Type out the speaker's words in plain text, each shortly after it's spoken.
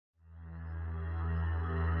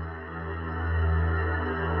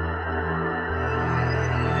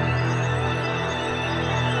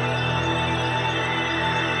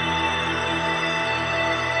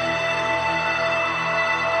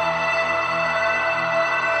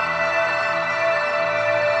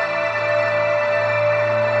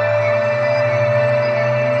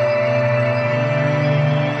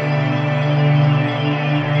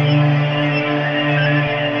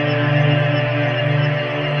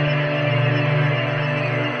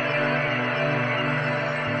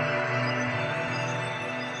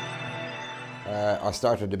I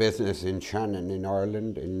started the business in Shannon in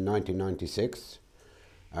Ireland in 1996.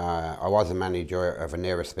 I was a manager of an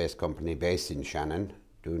aerospace company based in Shannon,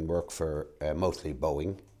 doing work for mostly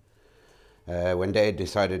Boeing. When they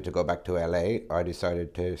decided to go back to LA, I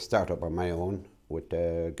decided to start up on my own with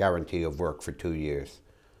a guarantee of work for 2 years.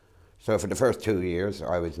 So for the first 2 years,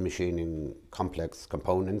 I was machining complex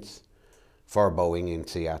components for Boeing in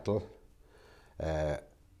Seattle.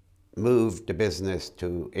 Moved the business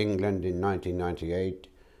to England in 1998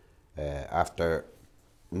 after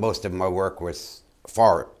most of my work was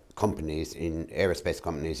for companies, in aerospace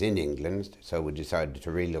companies in England, so we decided to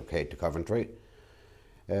relocate to Coventry.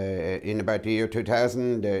 In about the year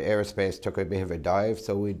 2000, the aerospace took a bit of a dive,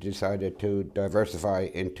 so we decided to diversify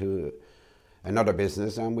into another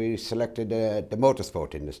business, and we selected the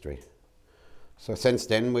motorsport industry. So since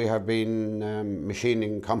then we have been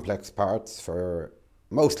machining complex parts for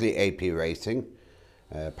mostly AP racing,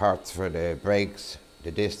 parts for the brakes,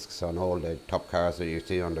 the discs on all the top cars that you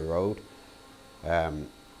see on the road.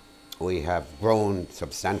 We have grown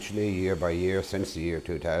substantially year by year since the year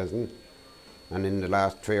 2000, and in the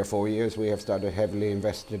last 3 or 4 years we have started heavily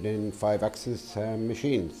invested in 5-axis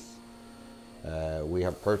machines. We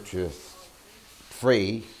have purchased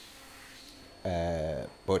 3,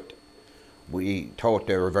 but we thought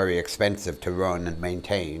they were very expensive to run and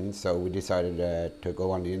maintain, so we decided to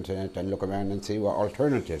go on the internet and look around and see what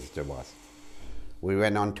alternatives there was. We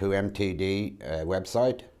went on to MTD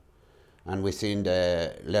website, and we seen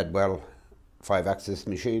the Leadwell 5-axis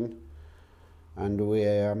machine, and we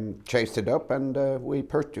chased it up, and we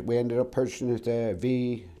ended up purchasing the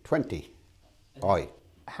V20i.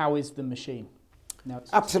 How is the machine?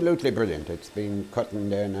 Absolutely brilliant. It's been cutting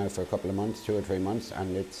there now for a couple of months, 2 or 3 months,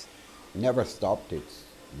 and it's never stopped. It's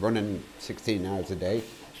running 16 hours a day.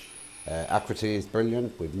 Accuracy is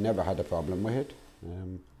brilliant. We've never had a problem with it.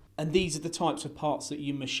 And these are the types of parts that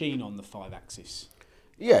you machine on the 5-axis?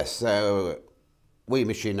 Yes, we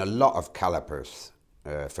machine a lot of calipers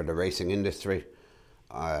for the racing industry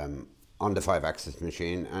on the 5-axis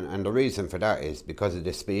machine, and the reason for that is because of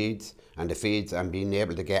the speeds and the feeds and being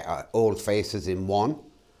able to get all faces in one.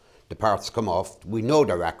 The parts come off. We know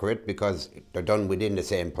they're accurate because they're done within the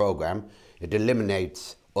same program. It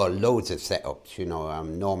eliminates loads of setups. You know,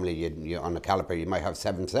 normally you on a caliper you might have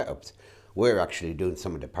 7 setups. We're actually doing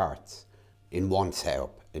some of the parts in one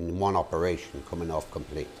setup, in one operation, coming off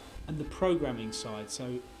complete. And the programming side, so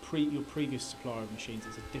your previous supplier of machines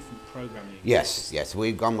is a different programming? Yes,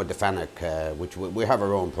 we've gone with the FANUC, which we have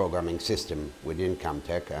our own programming system within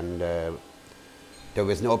Camtech, and there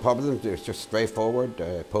was no problem. It was just straightforward,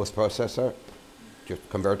 post-processor, just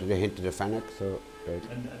converted it into the FANUC. So,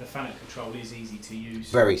 and the FANUC control is easy to use?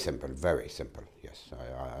 Very simple, yes.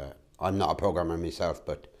 I'm not a programmer myself,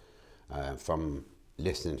 but from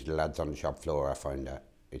listening to the lads on the shop floor, I find that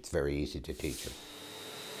it's very easy to teach them.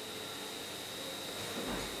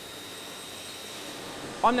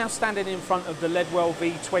 I'm now standing in front of the Leadwell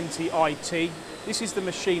V20IT. This is the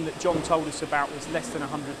machine that John told us about was less than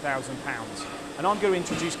 £100,000. And I'm going to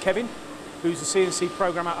introduce Kevin, who's a CNC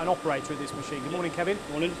programmer and operator of this machine. Good morning, Kevin.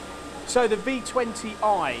 Morning. So the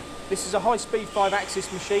V20i, this is a high-speed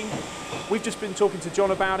 5-axis machine. We've just been talking to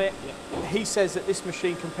John about it. Yeah. He says that this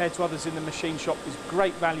machine, compared to others in the machine shop, is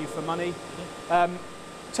great value for money.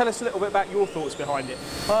 Tell us a little bit about your thoughts behind it.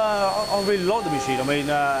 I really like the machine. I mean,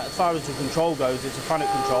 as far as the control goes, it's a FANUC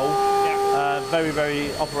control. Yeah. Very,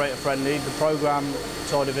 very operator friendly. The program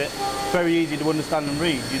side of it, very easy to understand and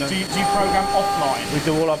read. You know. Do you program offline? We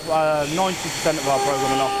do all of 90% of our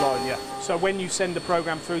programming offline. Yeah. So when you send the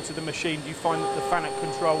program through to the machine, do you find that the FANUC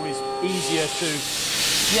control is easier to?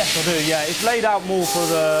 Yes, I do. Yeah, it's laid out more for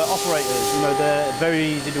the operators. You know, they're very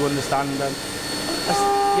easy to understand.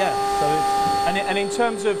 Yeah. So. And in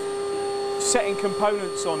terms of setting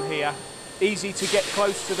components on here, easy to get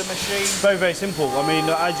close to the machine? Very, very simple. I mean,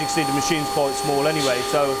 as you can see, the machine's quite small anyway,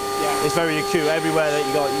 so yeah. It's very acute. Everywhere that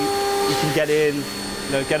you can get in,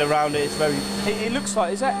 you know, get around it. It's very. It looks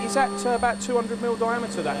like, is that about 200mm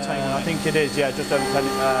diameter, that table? I think it is. Yeah, just over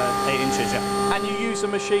 8 inches. Yeah. And you use a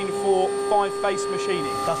machine for 5-face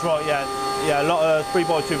machining? That's right. Yeah, yeah. A lot of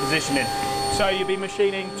 3x2 positioning. So you'll be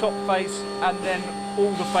machining top face and then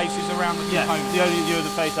all the faces around the component? The only other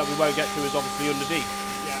face that we won't get to is obviously underneath.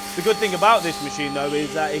 Yeah. The good thing about this machine though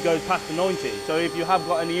is that it goes past the 90. So if you have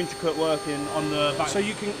got any intricate working on the back, so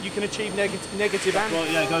you can achieve negative and well,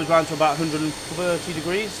 yeah, it goes around to about 130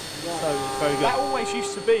 degrees. Yeah. So it's very good. That always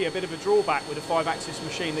used to be a bit of a drawback with a 5-axis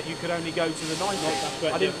machine, that you could only go to the 90.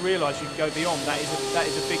 Correct, I didn't realise you could go beyond. That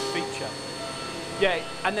is a big feature. Yeah,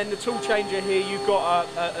 and then the tool changer here, you've got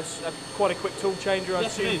quite a quick tool changer, I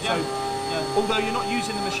assume. It is, yeah. So, although you're not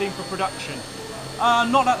using the machine for production.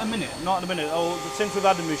 Not at the minute, not at the minute. Oh, since we've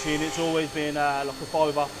had the machine, it's always been like a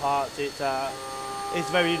 5-off parts. It's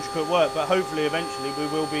very intricate work, but hopefully eventually we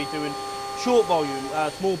will be doing short volume,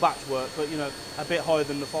 small batch work, but you know, a bit higher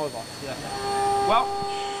than the 5-offs. Yeah. Well,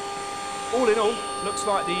 all in all, looks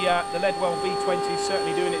like the Leadwell V20 is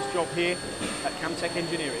certainly doing its job here at Camtech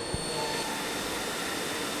Engineering.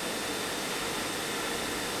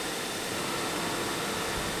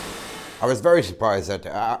 I was very surprised that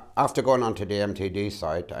after going onto the MTD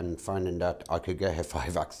site and finding that I could get a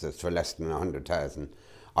 5-axis for less than 100,000,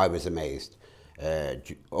 I was amazed.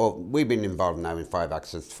 We've been involved now in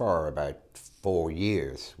 5-axis for about 4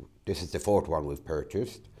 years. This is the 4th one we've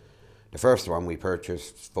purchased. The first one we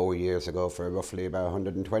purchased 4 years ago for roughly about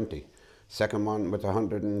 120. Second one was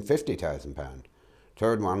 £150,000.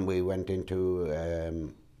 Third one we went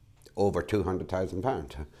into over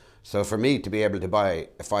 £200,000. So for me to be able to buy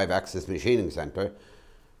a 5-axis machining centre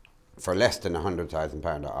for less than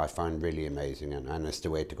 £100,000, I find really amazing, and it's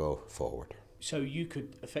the way to go forward. So you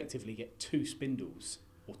could effectively get 2 spindles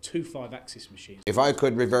or 2 5-axis machines. If I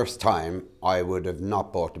could reverse time, I would have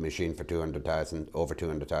not bought the machine for 200,000, over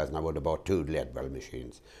 200,000. I would have bought 2 Leadwell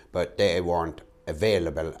machines, but they weren't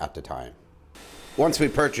available at the time. Once we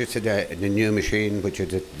purchased the new machine, which is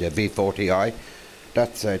the V40i,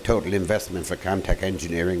 that's a total investment for Camtech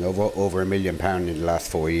Engineering, over £1 million in the last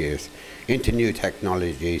 4 years, into new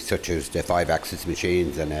technology such as the 5-axis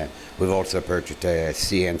machines, and we've also purchased a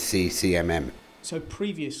CNC CMM. So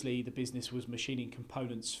previously the business was machining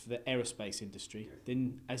components for the aerospace industry.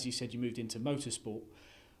 Then, as you said, you moved into motorsport.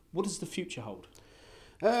 What does the future hold?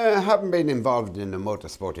 I haven't been involved in the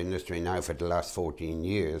motorsport industry now for the last 14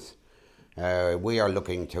 years. We are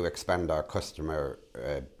looking to expand our customer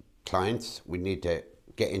clients. We need to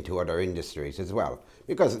get into other industries as well,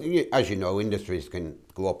 because as you know, industries can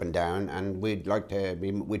go up and down, and we'd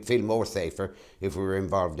feel more safer if we were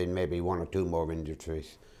involved in maybe 1 or 2 more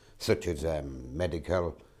industries, such as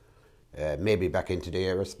medical, maybe back into the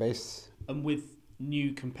aerospace. And with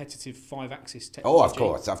new competitive 5-axis technology?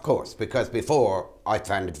 Oh, of course, because before I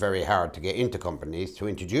found it very hard to get into companies to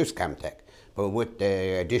introduce Camtech, but with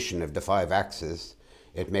the addition of the 5-axis,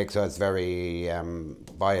 it makes us very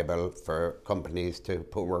viable for companies to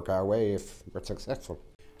put work our way if we're successful.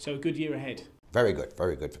 So a good year ahead? Very good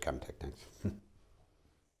for Camtech, thanks.